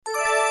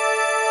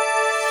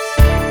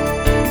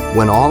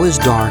When all is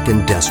dark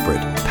and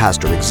desperate,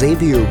 Pastor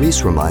Xavier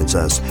Reese reminds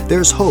us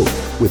there's hope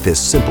with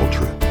this simple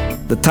truth.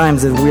 The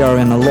times that we are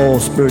in a low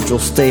spiritual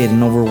state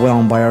and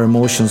overwhelmed by our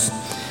emotions,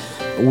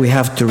 we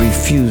have to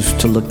refuse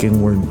to look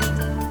inward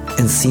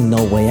and see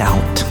no way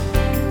out.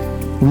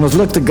 We must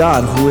look to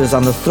God, who is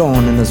on the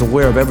throne and is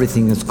aware of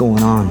everything that's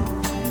going on.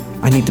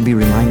 I need to be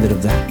reminded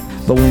of that.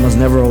 But we must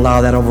never allow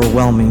that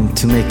overwhelming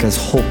to make us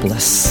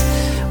hopeless.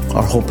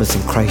 Our hope is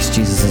in Christ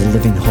Jesus, a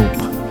living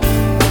hope.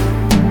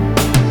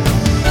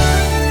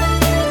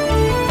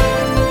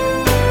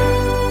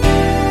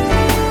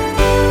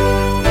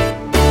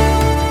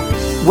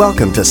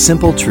 Welcome to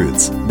Simple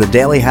Truths, the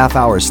daily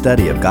half-hour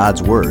study of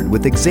God's Word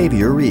with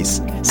Xavier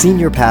Reese,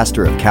 Senior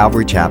Pastor of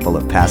Calvary Chapel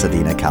of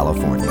Pasadena,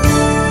 California.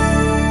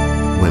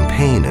 When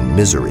pain and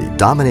misery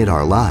dominate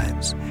our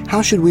lives,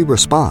 how should we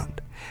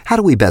respond? How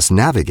do we best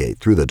navigate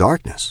through the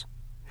darkness?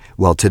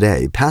 Well,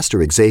 today,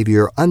 Pastor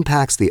Xavier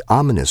unpacks the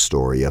ominous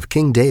story of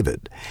King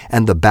David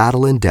and the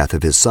battle and death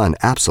of his son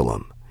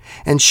Absalom,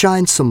 and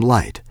shines some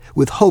light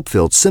with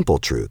hope-filled simple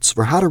truths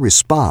for how to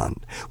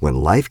respond when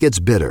life gets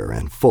bitter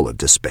and full of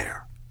despair.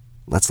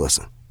 Let's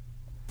listen.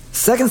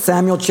 2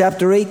 Samuel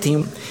chapter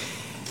 18,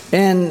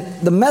 and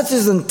the message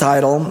is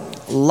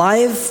entitled,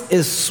 Life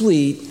is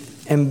Sweet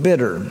and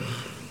Bitter.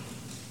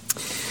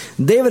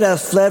 David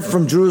has fled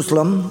from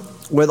Jerusalem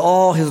with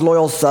all his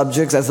loyal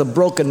subjects as a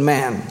broken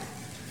man,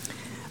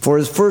 for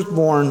his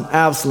firstborn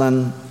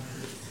Absalom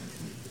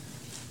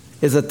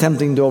is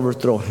attempting to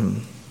overthrow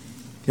him.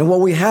 And what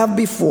we have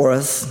before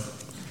us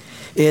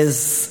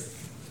is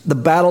the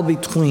battle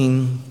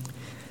between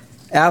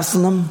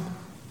Absalom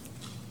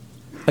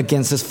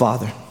against his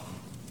father.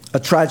 A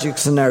tragic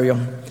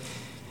scenario,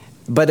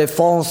 but it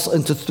falls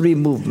into three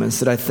movements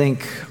that I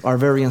think are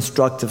very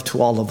instructive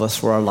to all of us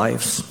for our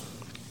lives.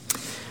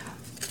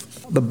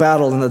 The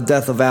battle and the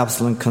death of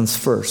Absalom comes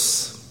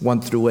first,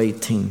 1 through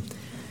 18.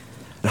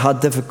 How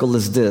difficult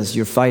is this?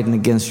 You're fighting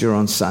against your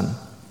own son.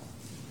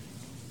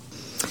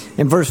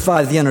 In verse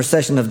 5, the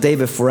intercession of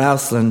David for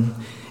Absalom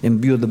in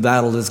view of the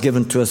battle is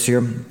given to us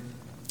here.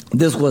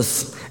 This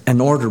was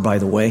an order, by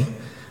the way.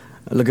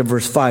 Look at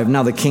verse 5.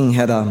 Now the king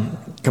had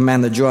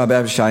commanded Joab,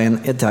 Abishai,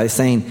 and Ittai,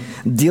 saying,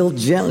 deal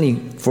gently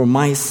for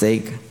my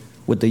sake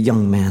with the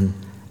young man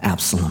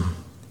Absalom.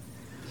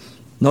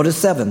 Notice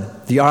 7.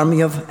 The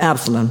army of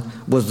Absalom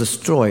was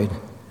destroyed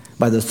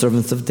by the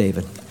servants of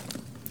David.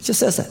 It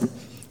just says that.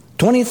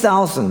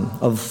 20,000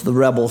 of the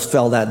rebels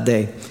fell that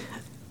day.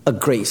 A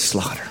great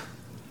slaughter.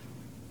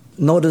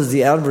 Notice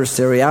the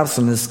adversary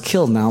Absalom is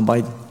killed now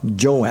by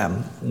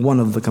Joab, one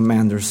of the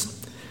commanders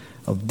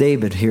of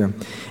David here.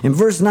 In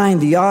verse 9,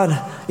 the odd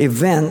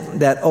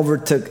event that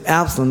overtook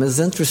Absalom is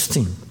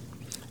interesting.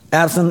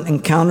 Absalom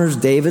encounters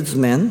David's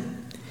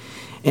men,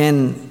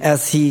 and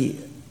as he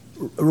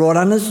rode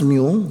on his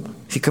mule,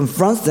 he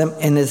confronts them,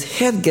 and his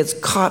head gets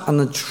caught on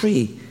a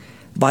tree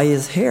by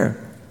his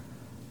hair.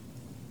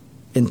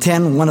 In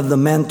 10, one of the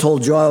men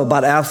told Joab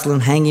about Absalom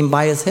hanging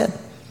by his head.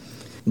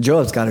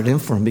 Joab's got it in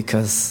for him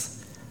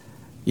because,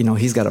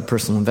 he's got a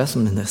personal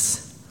investment in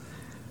this.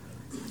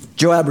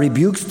 Joab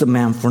rebukes the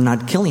man for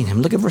not killing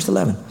him. Look at verse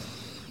 11.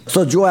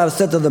 So Joab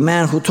said to the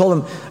man who told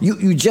him,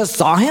 You just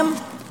saw him?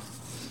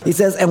 He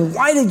says, and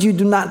why did you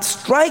do not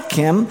strike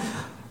him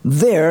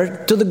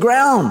there to the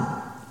ground?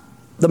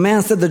 The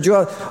man said to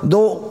Joab,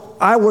 though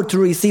I were to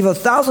receive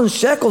 1,000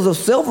 shekels of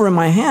silver in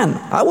my hand,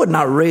 I would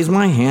not raise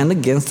my hand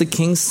against the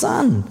king's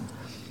son.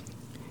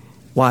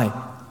 Why?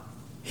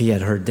 He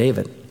had heard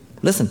David.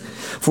 Listen,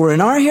 for in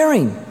our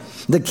hearing,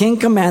 the king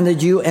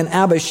commanded you and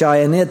Abishai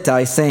and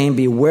Ittai, saying,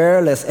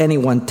 beware lest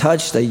anyone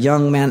touch the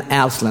young man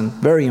Absalom.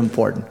 Very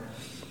important.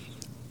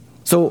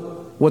 So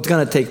what's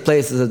going to take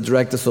place is a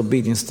direct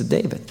disobedience to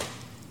David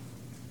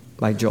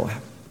by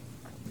Joab.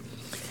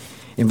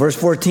 In verse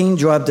 14,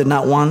 Joab did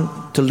not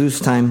want to lose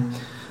time,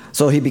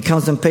 so he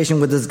becomes impatient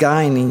with this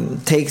guy, and he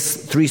takes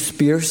 3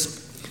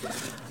 spears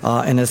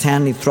in his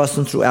hand. He thrusts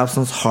them through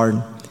Absalom's heart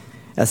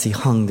as he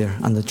hung there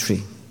on the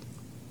tree.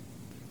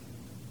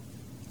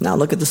 Now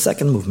look at the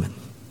second movement,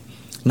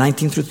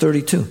 19 through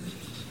 32.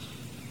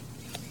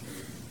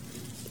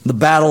 The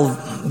battle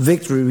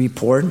victory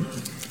report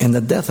and the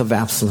death of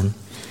Absalom.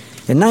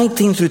 In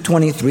 19 through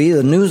 23,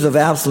 the news of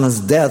Absalom's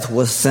death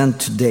was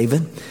sent to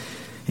David.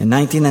 In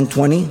 19 and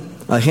 20,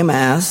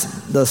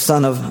 Ahimaaz, the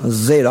son of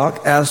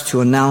Zadok, asked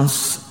to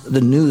announce the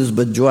news,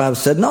 but Joab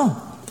said no.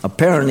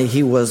 Apparently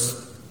he was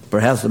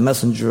perhaps the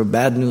messenger of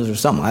bad news or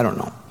something, I don't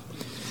know.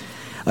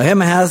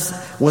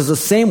 Ahimaaz was the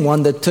same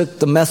one that took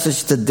the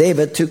message to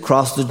David to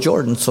cross the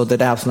Jordan so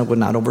that Absalom would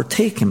not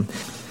overtake him.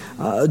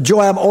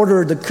 Joab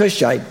ordered the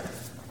Cushite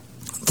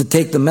to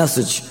take the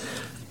message,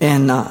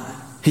 and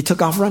he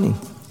took off running.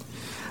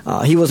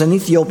 He was an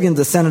Ethiopian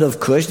descendant of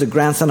Cush, the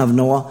grandson of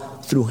Noah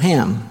through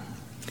Ham.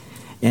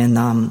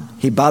 And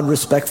he bowed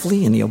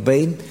respectfully, and he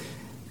obeyed,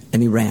 and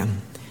he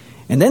ran.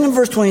 And then in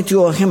verse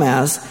 22,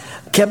 Ahimaaz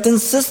kept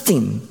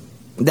insisting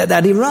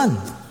that he run.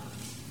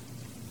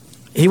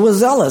 He was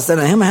zealous. And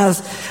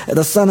Ahimaaz,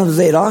 the son of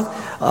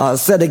Zadok,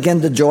 said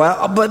again to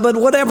Joab, but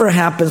whatever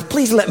happens,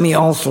 please let me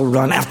also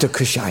run after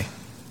Cushai.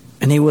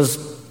 And he was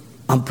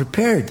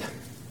unprepared.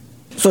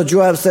 So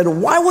Joab said,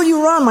 "Why will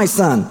you run, my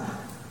son,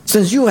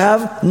 since you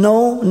have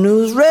no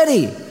news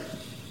ready?"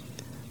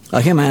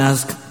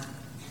 Ahimaaz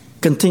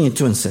continued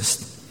to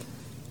insist.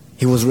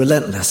 He was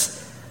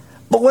relentless.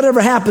 But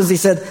whatever happens, he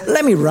said,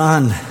 "Let me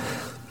run."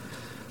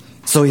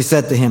 So he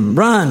said to him,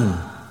 "Run."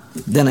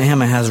 Then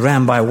Ahimaaz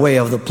ran by way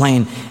of the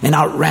plain and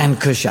outran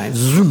Cushite.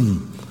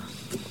 Zoom.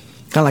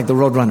 Kind of like the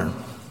Roadrunner.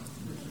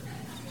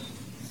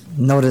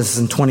 Notice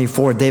in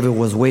 24, David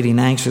was waiting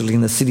anxiously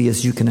in the city,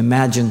 as you can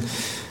imagine.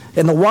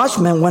 And the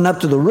watchman went up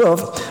to the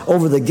roof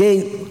over the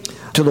gate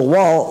to the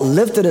wall,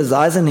 lifted his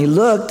eyes, and he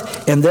looked,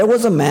 and there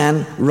was a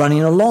man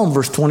running alone.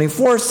 Verse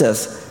 24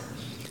 says,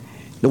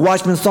 the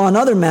watchman saw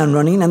another man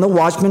running, and the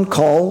watchman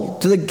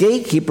called to the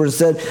gatekeeper and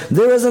said,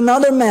 "There is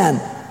another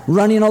man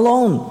running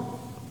alone."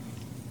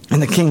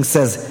 And the king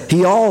says,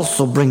 "He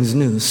also brings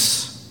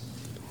news."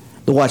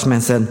 The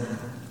watchman said,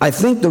 "I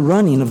think the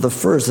running of the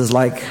first is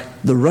like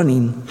the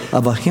running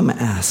of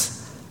Ahimaaz,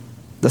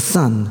 the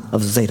son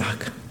of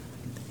Zadok."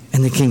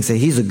 And the king said,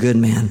 "He's a good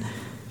man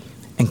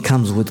and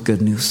comes with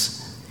good news."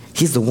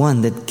 He's the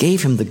one that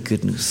gave him the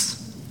good news.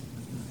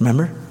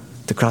 Remember?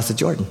 To cross the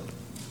Jordan.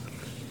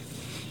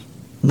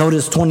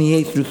 Notice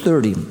 28 through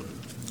 30.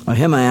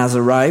 Ahimaaz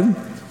arrived,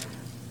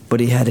 but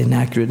he had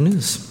inaccurate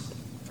news.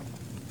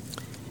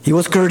 He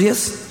was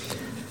courteous.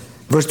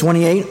 Verse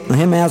 28,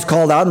 Ahimaaz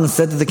called out and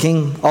said to the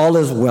king, "All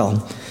is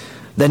well."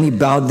 Then he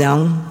bowed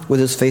down with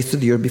his face to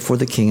the earth before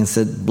the king and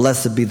said,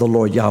 "Blessed be the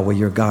Lord Yahweh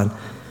your God,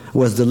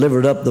 who has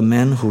delivered up the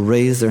men who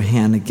raised their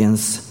hand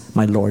against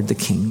my lord the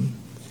king."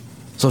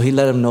 So he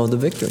let him know the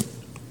victory.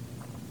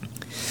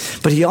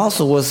 But he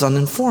also was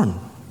uninformed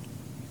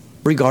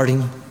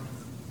regarding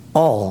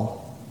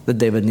all that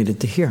David needed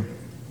to hear.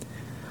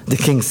 The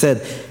king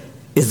said,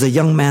 "Is the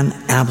young man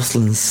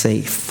Absalom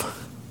safe?"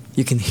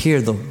 You can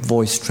hear the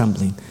voice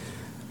trembling,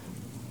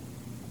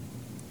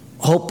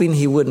 hoping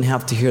he wouldn't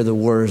have to hear the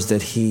words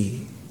that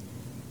he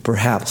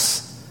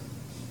perhaps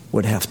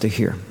would have to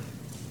hear.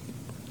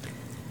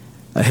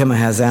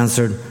 Ahimaaz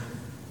answered,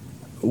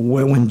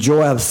 "When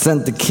Joab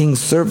sent the king's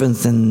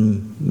servants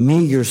and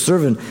me, your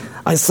servant,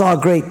 I saw a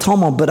great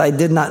tumult, but I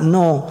did not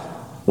know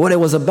what it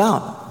was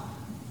about."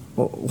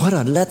 Well, what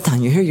a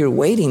letdown. You hear you're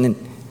waiting, and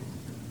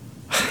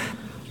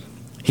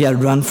he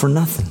had run for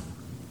nothing.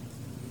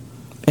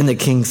 And the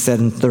king said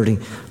in 30,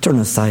 "Turn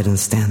aside and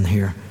stand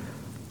here."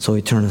 So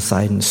he turned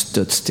aside and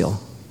stood still.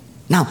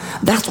 Now,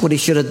 that's what he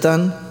should have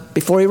done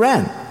before he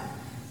ran.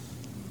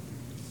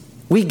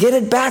 We get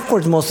it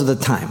backwards most of the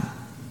time.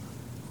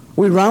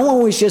 We run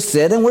when we should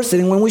sit, and we're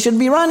sitting when we should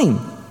be running.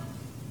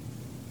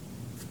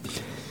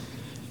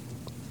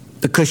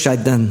 The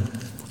Cushite then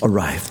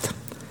arrived.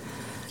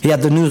 He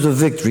had the news of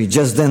victory.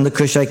 Just then the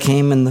Cushite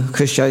came, and the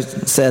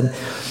Cushite said,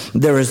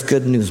 "There is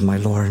good news, my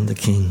lord the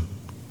king.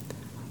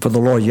 For the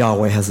Lord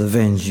Yahweh has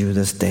avenged you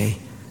this day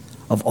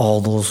of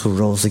all those who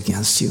rose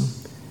against you."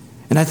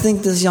 And I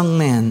think this young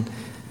man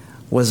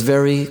was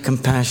very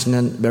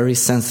compassionate, very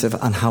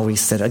sensitive on how he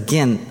said it.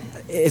 Again,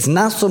 it's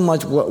not so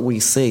much what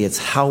we say, it's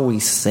how we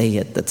say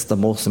it that's the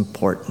most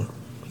important.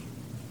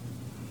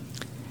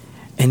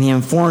 And he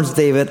informs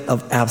David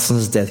of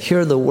Absalom's death.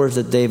 Here are the words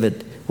that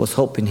David was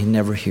hoping he'd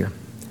never hear.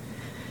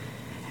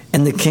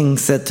 And the king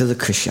said to the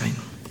Cushite,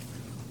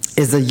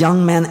 "Is the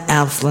young man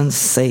Absalom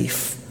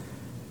safe?"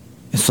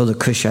 And so the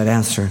Cushite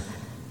answered,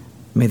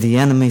 "May the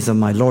enemies of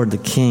my lord the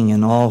king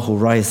and all who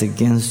rise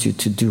against you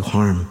to do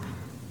harm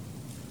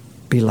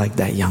be like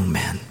that young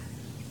man."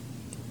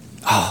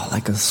 Oh,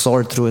 like a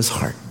sword through his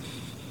heart.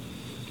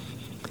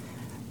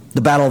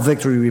 The battle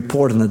victory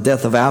report and the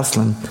death of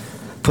Absalom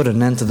put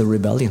an end to the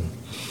rebellion.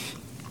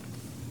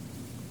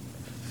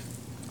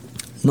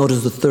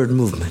 Notice the third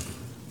movement.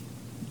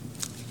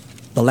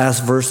 The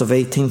last verse of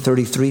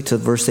 18:33 to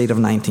verse 8 of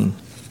 19.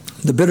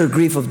 The bitter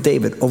grief of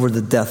David over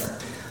the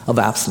death of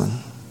Absalom.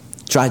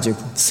 Tragic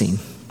scene.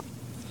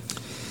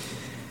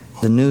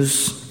 The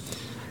news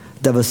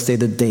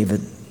devastated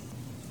David.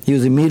 He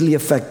was immediately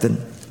affected,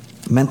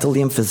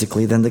 mentally and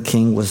physically. Then the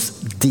king was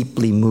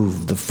deeply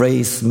moved. The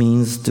phrase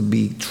means to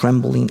be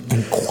trembling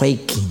and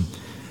quaking.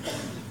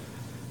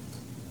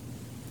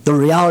 The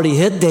reality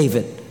hit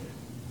David.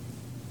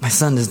 My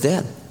son is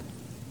dead.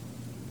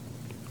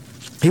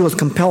 He was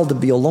compelled to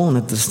be alone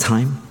at this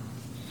time.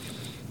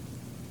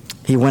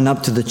 He went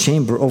up to the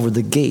chamber over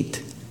the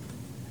gate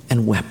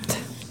and wept.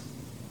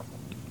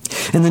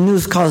 And the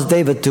news caused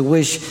David to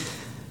wish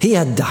he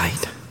had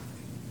died.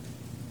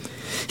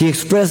 He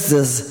expressed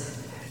this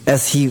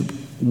as he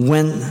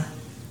went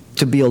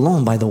to be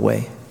alone, by the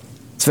way.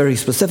 It's very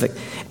specific.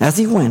 As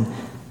he went,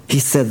 he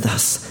said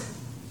thus,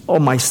 "Oh,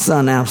 my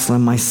son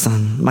Absalom, my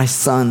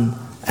son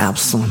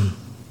Absalom.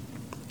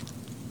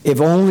 If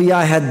only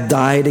I had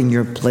died in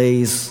your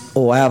place,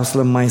 O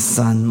Absalom, my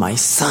son, my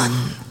son."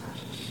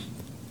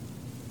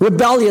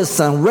 Rebellious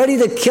son, ready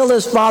to kill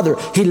his father.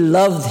 He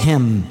loved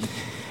him.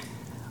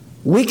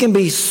 We can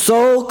be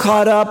so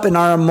caught up in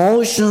our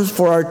emotions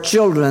for our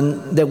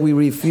children that we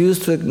refuse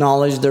to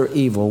acknowledge their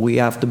evil. We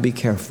have to be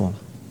careful.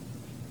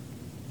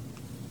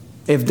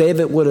 If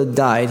David would have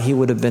died, he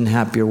would have been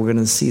happier. We're going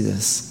to see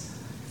this.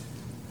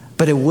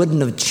 But it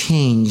wouldn't have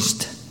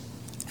changed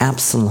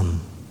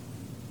Absalom.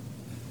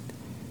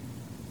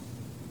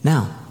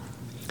 Now,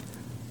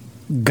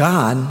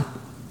 God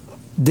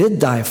did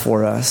die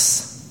for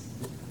us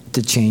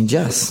to change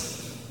us.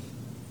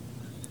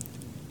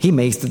 He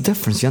makes the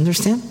difference. You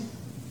understand?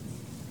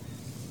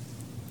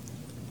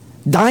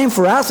 Dying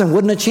for Absalom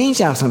wouldn't have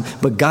changed Absalom.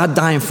 But God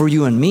dying for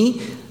you and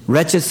me,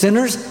 wretched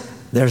sinners,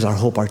 there's our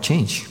hope, our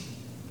change.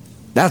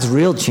 That's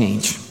real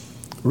change.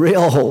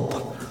 Real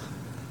hope.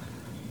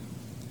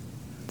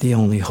 The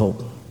only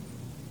hope.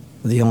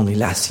 The only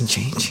lasting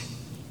change.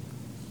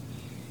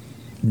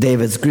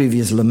 David's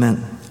grievous lament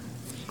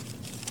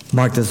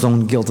marked his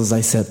own guilt, as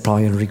I said,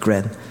 probably in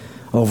regret,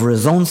 over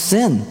his own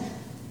sin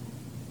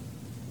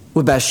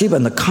with Bathsheba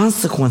and the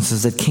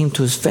consequences that came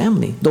to his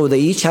family. Though they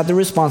each had the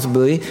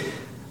responsibility,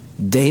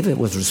 David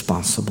was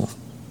responsible.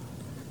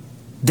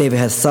 David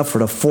has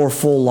suffered a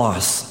fourfold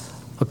loss,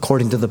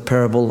 according to the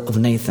parable of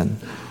Nathan.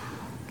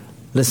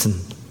 Listen,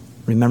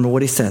 remember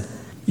what he said.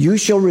 You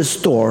shall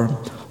restore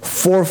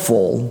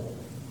fourfold.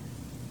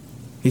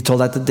 He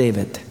told that to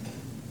David.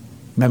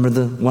 Remember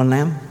the one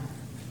lamb?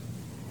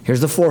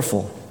 Here's the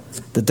fourfold.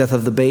 The death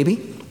of the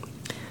baby,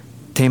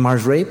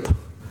 Tamar's rape,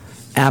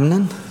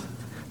 Amnon,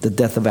 the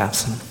death of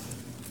Absalom.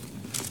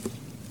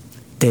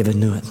 David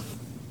knew it.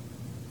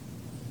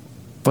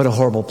 What a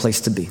horrible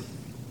place to be.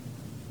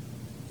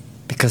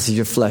 Because of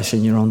your flesh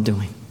and your own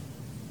doing.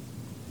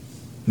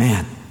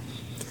 Man.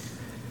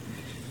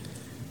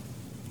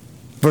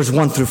 Verse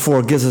 1 through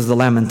 4 gives us the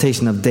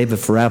lamentation of David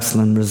for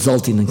Absalom,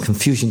 resulting in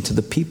confusion to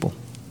the people.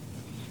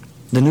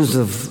 The news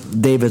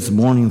of David's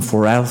mourning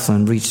for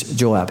Absalom reached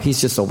Joab. He's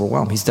just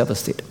overwhelmed. He's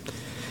devastated.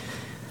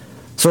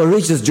 So it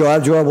reaches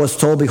Joab. Joab was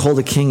told, behold,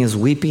 the king is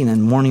weeping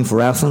and mourning for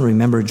Absalom.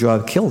 Remember,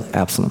 Joab killed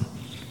Absalom.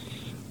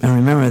 And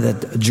remember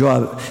that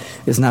Joab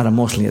is not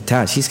emotionally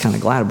attached. He's kind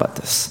of glad about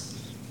this.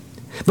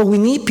 But we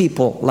need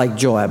people like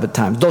Joab at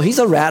times. Though he's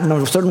a rat in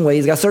a certain way,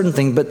 he's got certain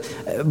things,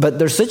 but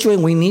there's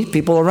situations we need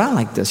people around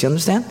like this. You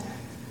understand?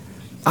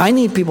 I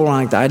need people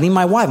around like that. I need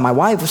my wife. My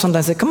wife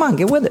sometimes says, come on,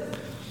 get with it.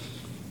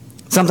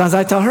 Sometimes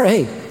I tell her,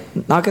 hey,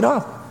 knock it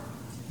off.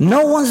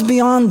 No one's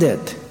beyond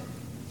it.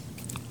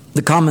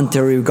 The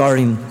commentary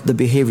regarding the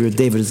behavior of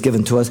David is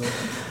given to us.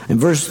 In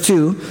verse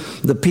 2,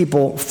 the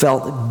people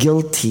felt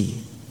guilty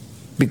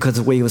because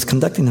of the way he was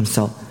conducting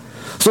himself.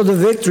 So the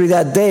victory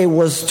that day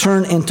was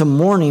turned into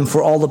mourning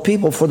for all the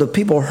people. For the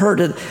people heard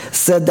it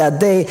said that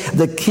day,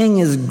 the king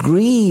is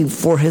grieved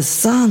for his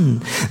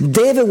son.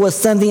 David was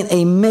sending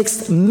a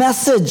mixed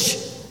message.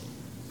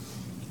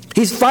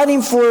 He's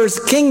fighting for his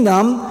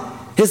kingdom.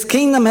 His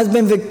kingdom has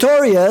been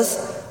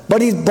victorious,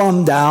 but he's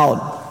bummed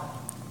out.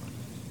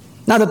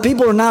 Now the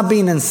people are not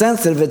being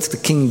insensitive. It's the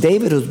King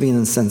David who's being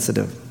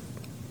insensitive.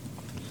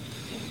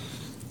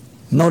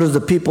 Notice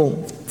the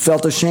people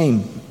felt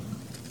ashamed.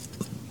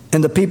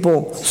 And the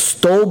people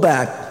stole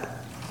back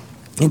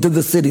into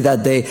the city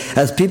that day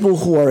as people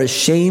who are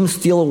ashamed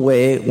steal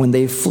away when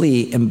they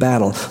flee in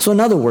battle. So in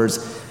other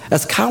words,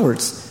 as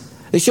cowards,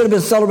 they should have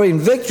been celebrating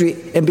victory,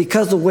 and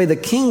because of the way the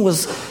king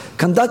was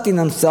conducting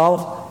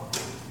himself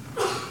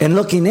and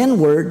looking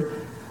inward,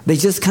 they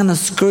just kind of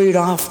scurried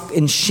off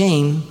in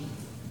shame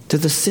to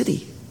the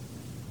city.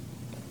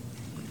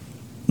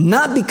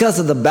 Not because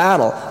of the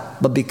battle,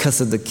 but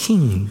because of the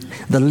king,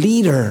 the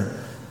leader.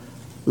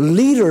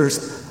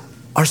 Leaders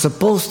are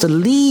supposed to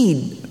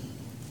lead.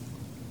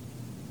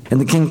 And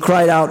the king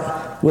cried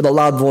out with a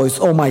loud voice,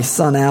 oh, my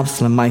son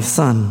Absalom, my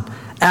son.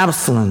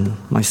 Absalom,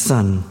 my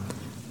son,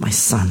 my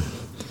son.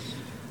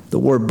 The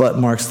word but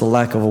marks the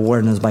lack of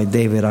awareness by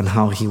David on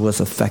how he was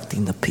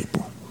affecting the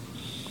people.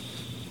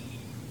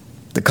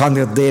 The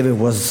conduct of David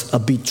was a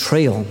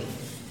betrayal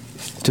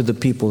to the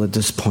people at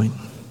this point.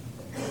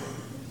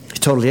 He's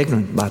totally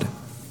ignorant about it.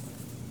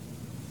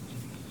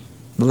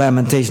 The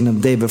lamentation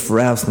of David for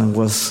Absalom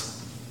was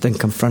then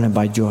confronted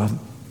by Joab.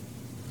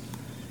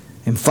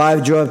 In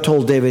 5, Joab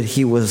told David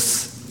he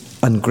was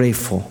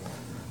ungrateful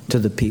to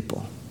the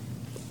people.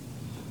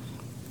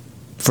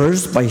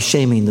 First, by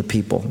shaming the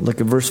people.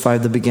 Look at verse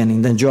 5, the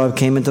beginning. Then Joab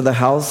came into the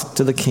house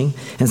to the king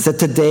and said,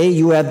 today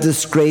you have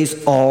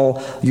disgraced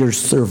all your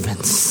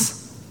servants.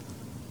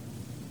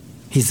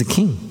 He's the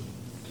king.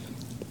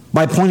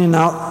 By pointing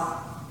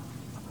out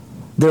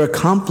their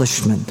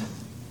accomplishment.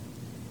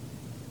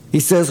 He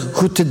says,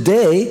 who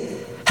today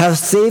have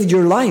saved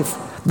your life,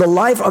 the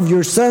life of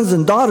your sons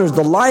and daughters,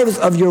 the lives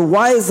of your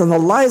wives and the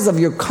lives of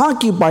your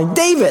concubine.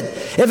 David,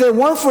 if it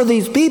weren't for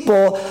these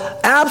people,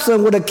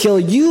 Absalom would have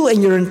killed you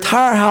and your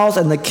entire house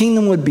and the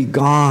kingdom would be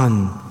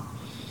gone.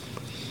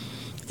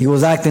 He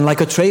was acting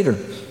like a traitor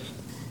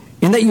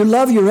in that you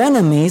love your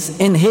enemies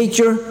and hate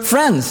your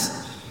friends.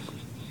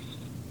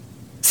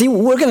 See,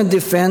 we're going to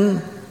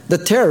defend the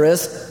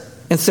terrorists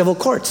in civil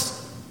courts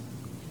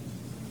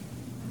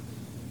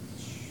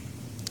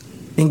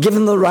and give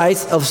them the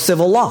rights of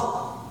civil law.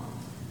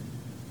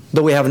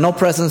 Though we have no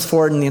precedence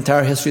for it in the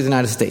entire history of the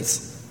United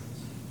States.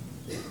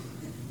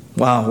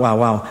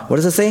 Wow. What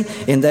does it say?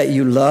 In that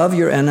you love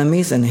your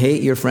enemies and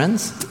hate your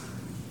friends?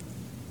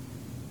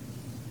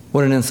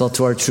 What an insult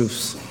to our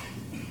troops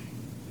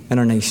and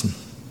our nation.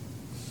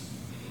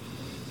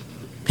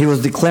 He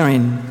was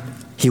declaring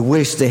he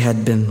wished they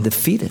had been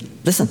defeated.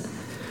 Listen,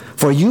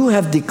 for you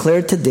have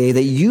declared today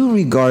that you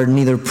regard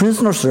neither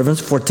prince nor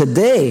servants, for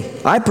today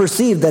I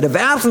perceive that if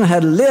Absalom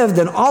had lived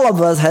and all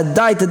of us had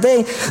died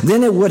today,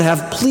 then it would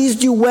have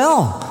pleased you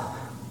well.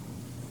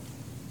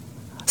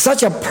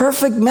 Such a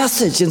perfect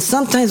message, and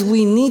sometimes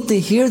we need to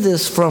hear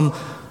this from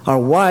our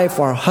wife,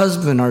 our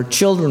husband, our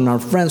children, our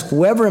friends,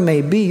 whoever it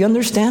may be. You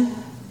understand?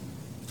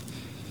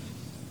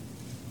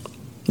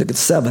 Look at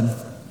 7.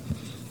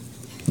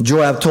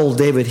 Joab told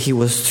David he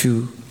was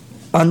to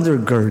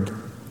undergird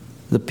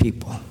the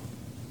people.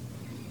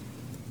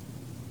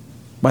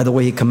 By the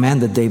way, he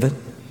commanded David,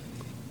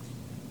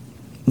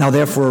 now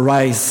therefore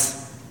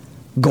arise,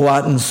 go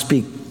out and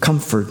speak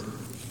comfort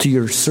to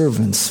your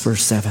servants,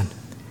 verse 7.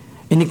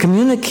 And he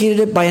communicated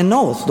it by an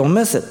oath. Don't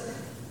miss it.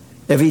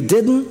 If he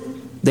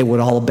didn't, they would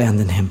all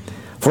abandon him.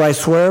 For I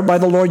swear by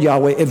the Lord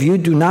Yahweh, if you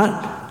do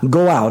not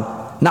go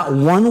out, not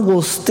one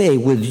will stay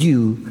with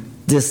you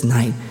this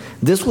night.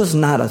 This was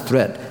not a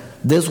threat.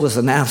 This was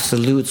an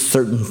absolute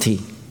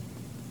certainty.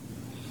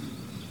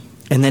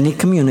 And then he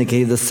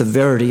communicated the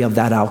severity of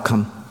that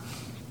outcome.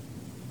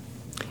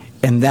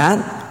 And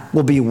that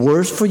will be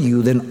worse for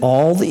you than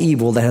all the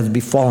evil that has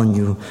befallen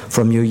you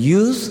from your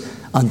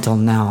youth until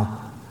now.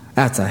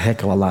 That's a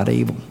heck of a lot of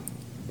evil.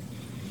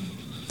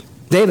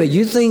 David,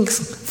 you think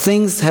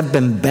things have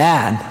been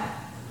bad.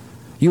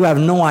 You have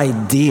no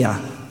idea.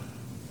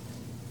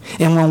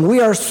 And when we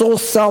are so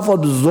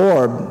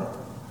self-absorbed,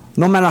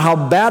 no matter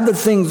how bad the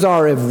things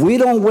are, if we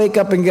don't wake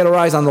up and get our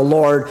eyes on the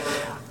Lord,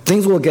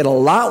 things will get a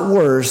lot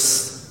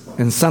worse,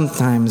 and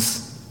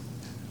sometimes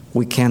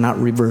we cannot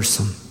reverse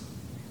them.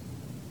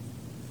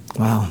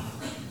 Wow.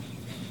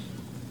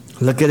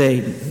 Look at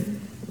 8.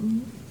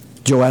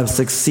 Joab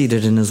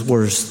succeeded in his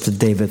words to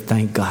David,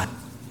 thank God.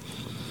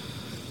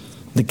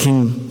 The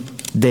king,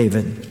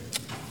 David,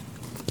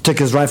 took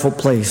his rightful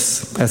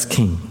place as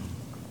king.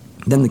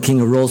 Then the king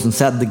arose and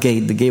sat at the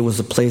gate. The gate was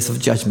a place of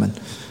judgment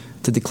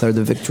to declare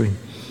the victory.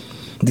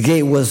 The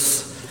gate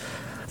was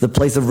the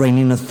place of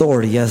reigning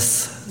authority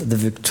as the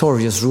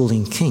victorious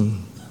ruling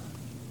king.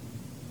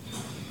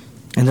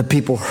 And the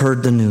people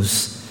heard the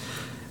news.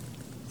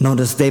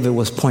 Notice David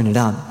was pointed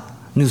out.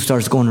 News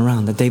starts going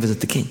around that David's at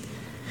the gate.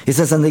 He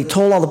says, and they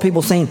told all the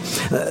people saying,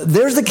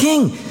 there's the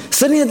king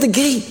sitting at the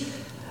gate.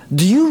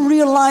 Do you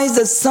realize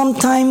that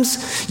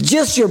sometimes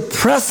just your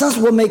presence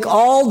will make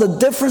all the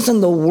difference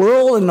in the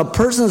world, in a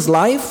person's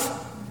life?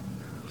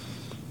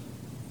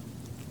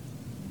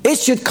 It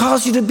should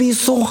cause you to be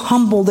so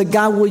humble that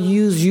God will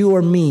use you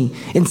or me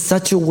in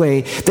such a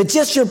way that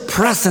just your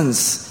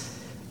presence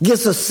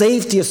gives us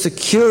safety, a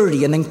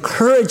security, an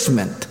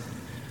encouragement,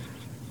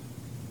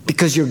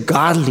 because you're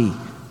godly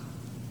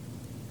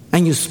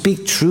and you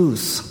speak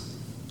truth.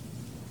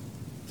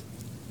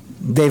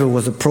 David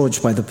was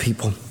approached by the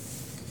people,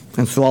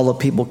 and so all the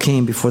people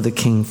came before the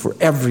king, for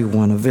every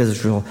one of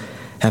Israel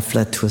had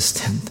fled to his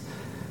tent.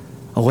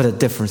 Oh, what a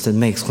difference it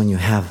makes when you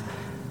have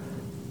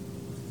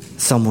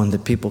someone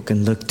that people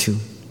can look to.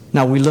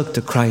 Now we look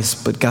to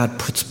Christ, but God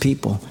puts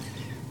people,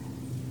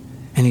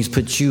 and he's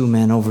put you,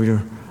 man, over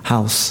your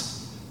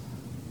house.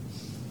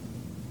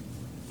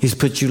 He's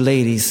put you,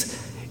 ladies,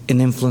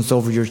 in influence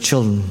over your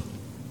children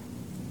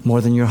more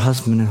than your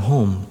husband at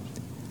home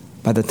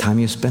by the time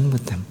you spend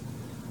with them.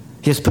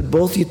 He has put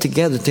both of you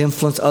together to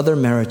influence other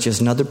marriages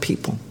and other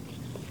people.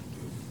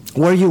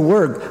 Where you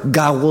work,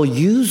 God will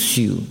use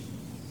you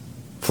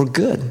for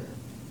good.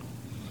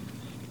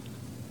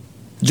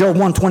 Job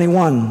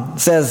 121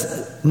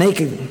 says,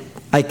 naked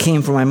I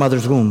came from my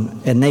mother's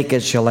womb, and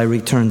naked shall I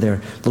return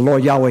there. The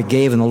Lord Yahweh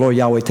gave, and the Lord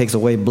Yahweh takes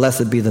away.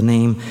 Blessed be the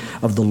name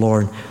of the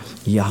Lord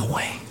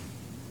Yahweh.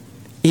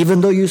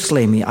 Even though you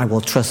slay me, I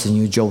will trust in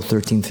you. Job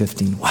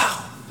 13:15.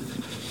 Wow.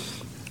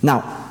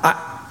 Now,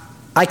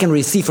 I can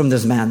receive from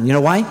this man. You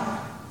know why?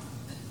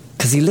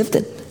 Because he lived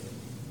it.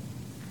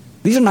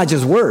 These are not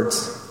just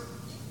words.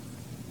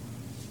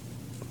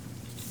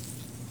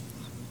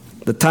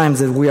 The times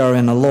that we are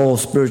in a low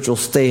spiritual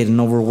state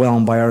and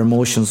overwhelmed by our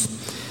emotions,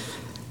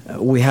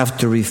 we have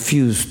to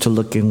refuse to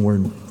look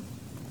inward.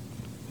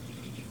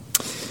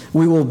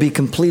 We will be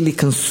completely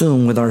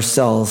consumed with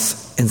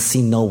ourselves and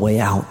see no way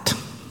out.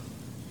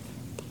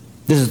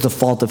 This is the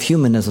fault of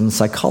humanism and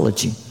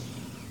psychology.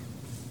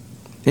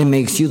 It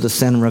makes you the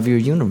center of your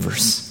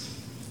universe.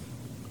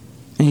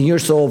 And you're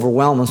so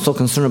overwhelmed and so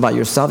concerned about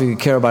yourself, you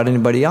care about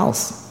anybody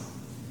else.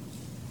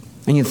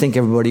 And you think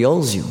everybody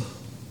owes you.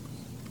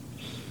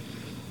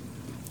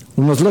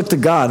 We must look to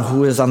God,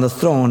 who is on the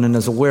throne and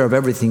is aware of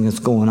everything that's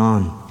going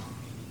on.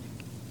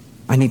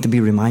 I need to be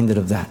reminded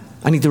of that.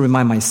 I need to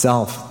remind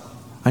myself.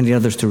 I need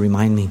others to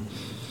remind me.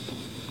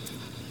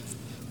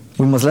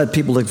 We must let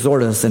people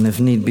exhort us and, if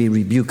need be,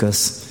 rebuke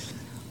us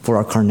for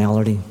our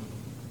carnality.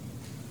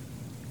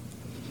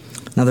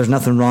 Now, there's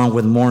nothing wrong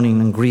with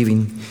mourning and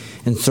grieving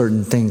in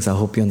certain things. I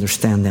hope you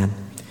understand that.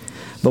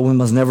 But we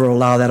must never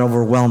allow that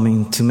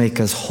overwhelming to make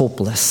us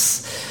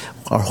hopeless.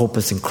 Our hope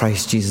is in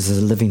Christ Jesus, as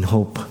a living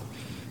hope.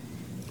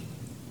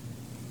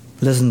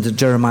 Listen to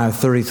Jeremiah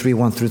 33,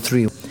 1 through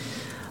 3.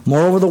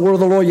 Moreover, the word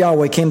of the Lord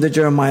Yahweh came to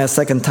Jeremiah a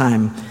second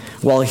time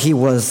while he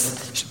was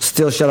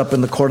still shut up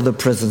in the court of the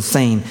prison,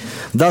 saying,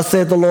 Thus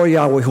saith the Lord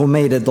Yahweh who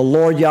made it, the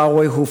Lord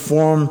Yahweh who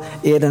formed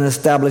it and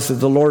established it,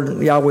 the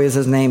Lord Yahweh is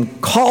his name.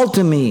 Call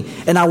to me,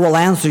 and I will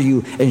answer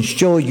you and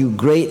show you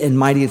great and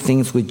mighty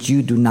things which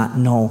you do not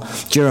know.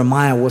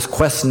 Jeremiah was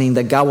questioning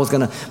that God was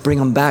going to bring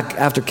him back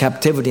after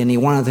captivity, and he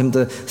wanted him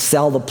to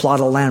sell the plot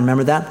of land.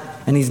 Remember that?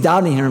 And he's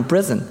doubting here in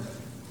prison.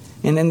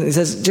 And then he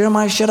says,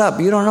 Jeremiah, shut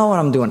up. You don't know what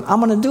I'm doing. I'm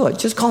going to do it.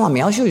 Just call on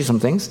me. I'll show you some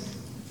things.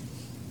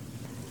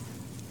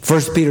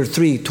 1 Peter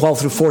 3, 12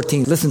 through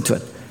 14. Listen to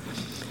it.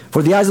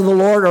 For the eyes of the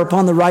Lord are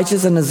upon the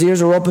righteous, and his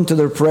ears are open to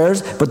their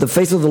prayers. But the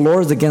face of the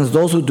Lord is against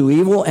those who do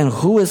evil. And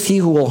who is he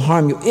who will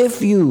harm you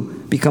if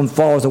you become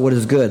followers of what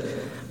is good?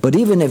 But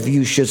even if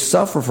you should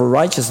suffer for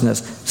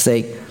righteousness'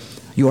 sake,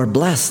 you are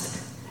blessed.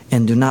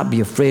 And do not be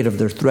afraid of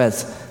their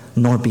threats,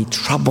 nor be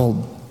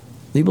troubled.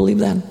 Do you believe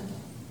that?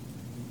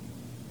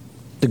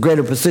 The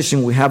greater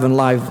position we have in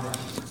life,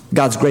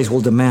 God's grace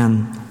will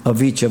demand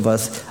of each of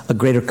us a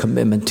greater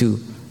commitment to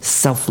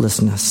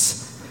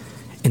selflessness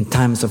in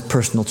times of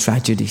personal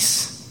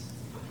tragedies,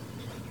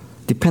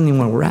 depending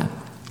where we're at.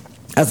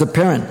 As a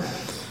parent,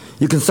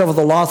 you can suffer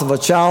the loss of a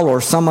child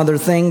or some other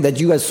thing that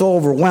you get so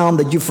overwhelmed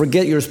that you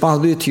forget your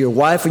responsibility to your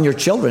wife and your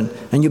children,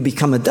 and you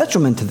become a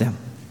detriment to them.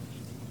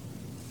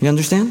 You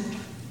understand?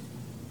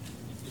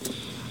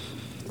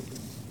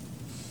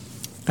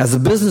 As a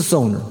business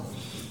owner,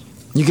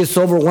 you get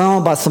so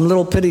overwhelmed by some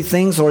little petty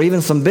things or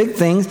even some big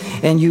things,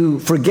 and you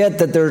forget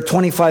that there are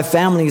 25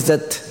 families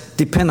that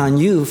depend on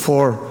you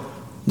for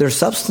their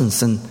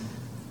substance, and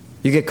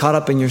you get caught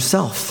up in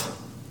yourself.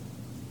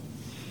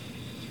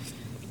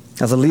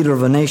 As a leader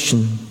of a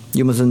nation,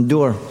 you must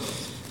endure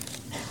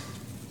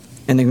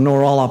and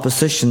ignore all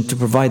opposition to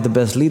provide the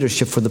best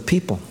leadership for the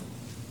people,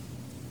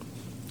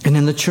 and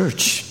in the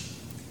church,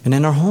 and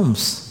in our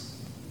homes.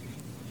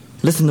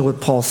 Listen to what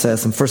Paul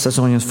says in 1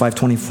 Thessalonians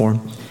 5:24.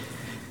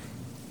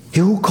 He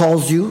who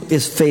calls you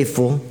is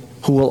faithful,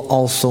 who will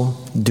also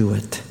do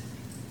it.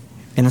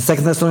 And in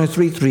 2 Thessalonians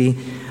 3:3,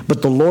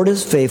 but the Lord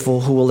is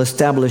faithful, who will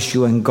establish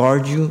you and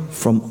guard you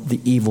from the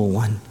evil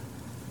one.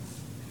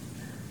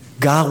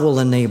 God will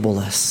enable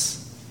us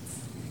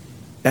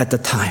at the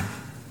time.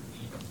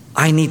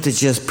 I need to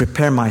just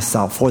prepare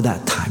myself for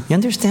that time. You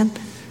understand?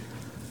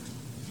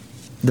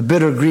 The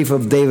bitter grief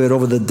of David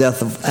over the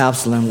death of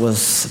Absalom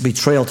was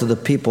betrayal to the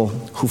people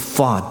who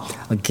fought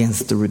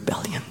against the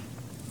rebellion.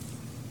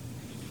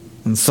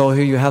 And so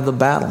here you have the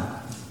battle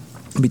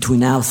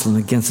between Absalom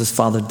against his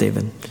father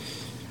David.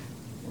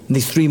 And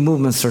these three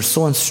movements are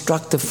so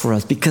instructive for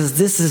us because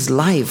this is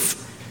life.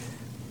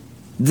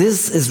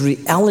 This is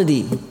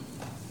reality.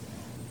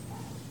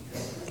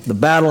 The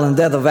battle and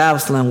death of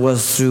Absalom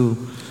was through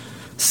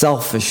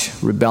selfish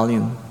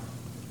rebellion.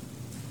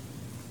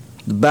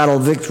 The battle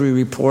victory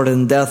report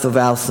and death of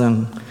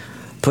Absalom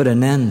put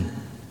an end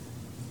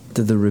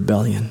to the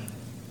rebellion.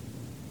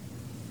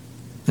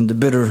 And the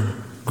bitter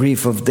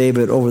grief of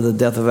David over the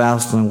death of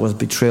Absalom was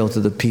betrayal to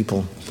the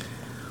people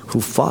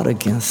who fought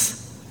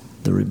against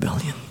the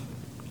rebellion.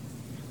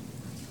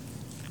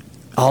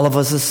 All of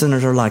us as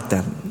sinners are like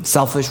that.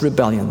 Selfish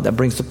rebellion that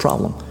brings the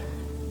problem.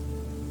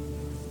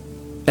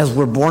 As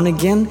we're born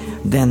again,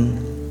 then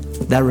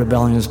that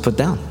rebellion is put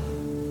down.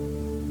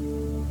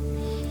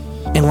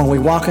 And when we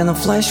walk in the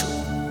flesh,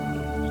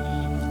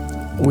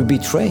 we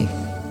betray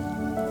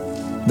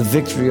the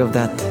victory of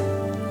that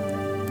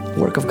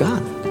work of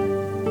God.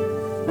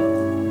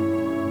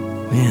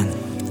 Man,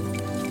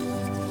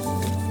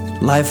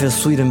 life is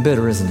sweet and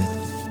bitter, isn't it?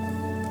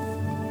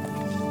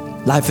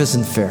 Life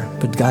isn't fair,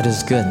 but God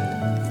is good,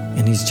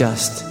 and He's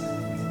just,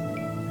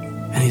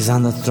 and He's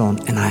on the throne,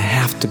 and I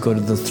have to go to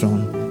the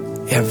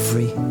throne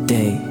every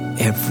day,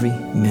 every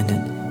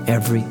minute,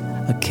 every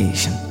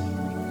occasion.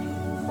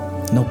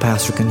 No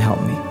pastor can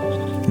help me.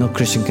 No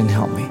Christian can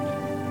help me.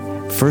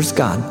 First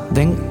God,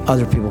 then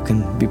other people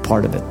can be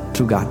part of it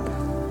through God.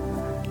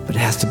 But it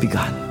has to be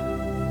God.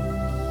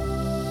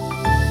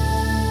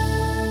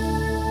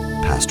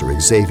 Pastor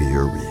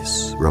Xavier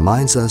Reese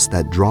reminds us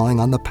that drawing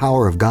on the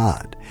power of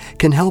God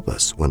can help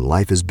us when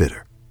life is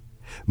bitter.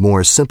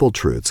 More simple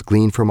truths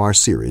gleaned from our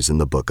series in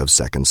the book of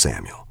 2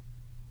 Samuel.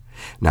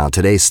 Now,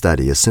 today's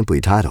study is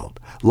simply titled,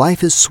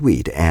 Life is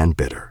Sweet and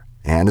Bitter,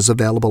 and is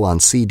available on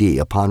CD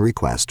upon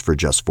request for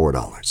just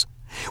 $4.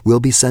 We'll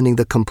be sending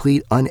the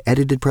complete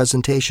unedited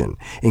presentation,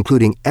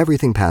 including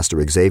everything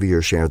Pastor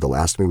Xavier shared the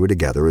last we were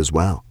together as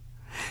well.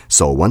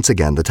 So once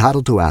again, the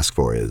title to ask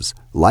for is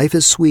Life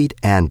is Sweet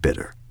and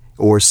Bitter,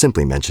 or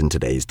simply mention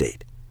today's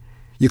date.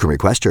 You can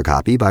request your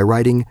copy by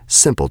writing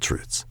Simple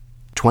Truths,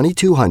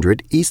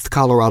 2200 East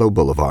Colorado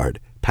Boulevard,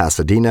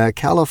 Pasadena,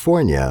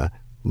 California,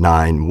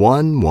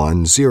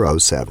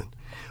 91107.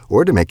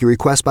 Or to make your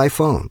request by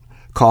phone,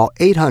 call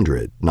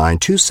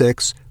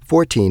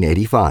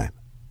 800-926-1485.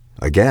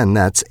 Again,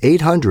 that's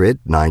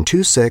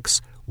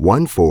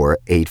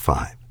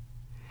 800-926-1485.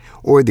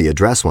 Or the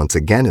address once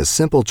again is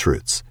Simple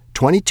Truths,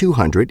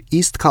 2200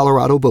 East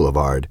Colorado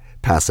Boulevard,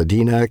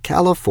 Pasadena,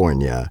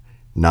 California,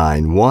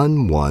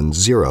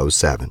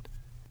 91107.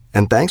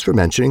 And thanks for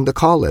mentioning the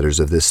call letters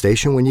of this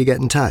station when you get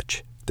in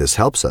touch. This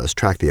helps us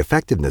track the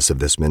effectiveness of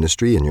this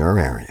ministry in your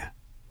area.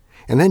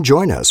 And then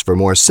join us for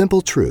more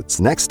Simple Truths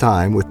next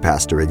time with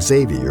Pastor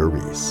Xavier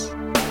Reese.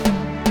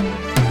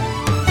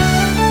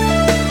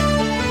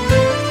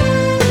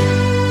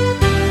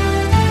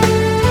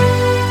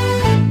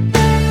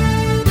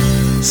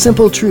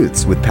 Simple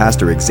Truths with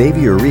Pastor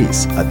Xavier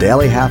Reese, a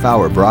daily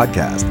half-hour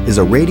broadcast, is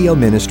a radio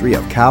ministry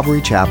of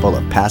Calvary Chapel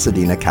of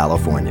Pasadena,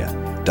 California.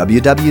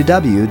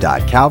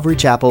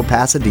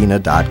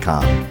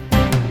 www.calvarychapelpasadena.com.